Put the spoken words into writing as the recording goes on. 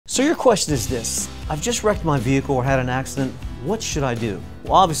So your question is this: I've just wrecked my vehicle or had an accident. What should I do?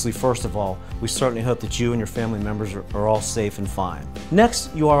 Well, obviously, first of all, we certainly hope that you and your family members are all safe and fine.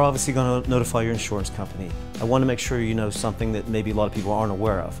 Next, you are obviously going to notify your insurance company. I want to make sure you know something that maybe a lot of people aren't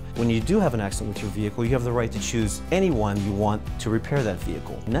aware of. When you do have an accident with your vehicle, you have the right to choose anyone you want to repair that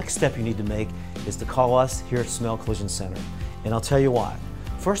vehicle. The next step you need to make is to call us here at Smail Collision Center, and I'll tell you why.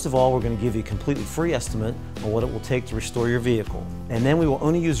 First of all, we're going to give you a completely free estimate on what it will take to restore your vehicle. And then we will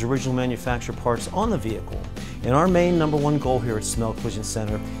only use original manufacturer parts on the vehicle. And our main #1 goal here at Smail Collision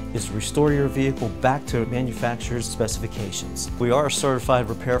Center is to restore your vehicle back to manufacturer's specifications. We are a certified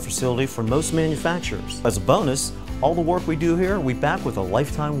repair facility for most manufacturers. As a bonus, all the work we do here, we back with a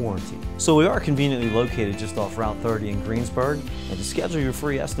lifetime warranty. So we are conveniently located just off Route 30 in Greensburg. And to schedule your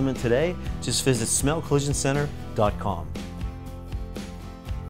free estimate today, just visit smailcollisioncenter.com.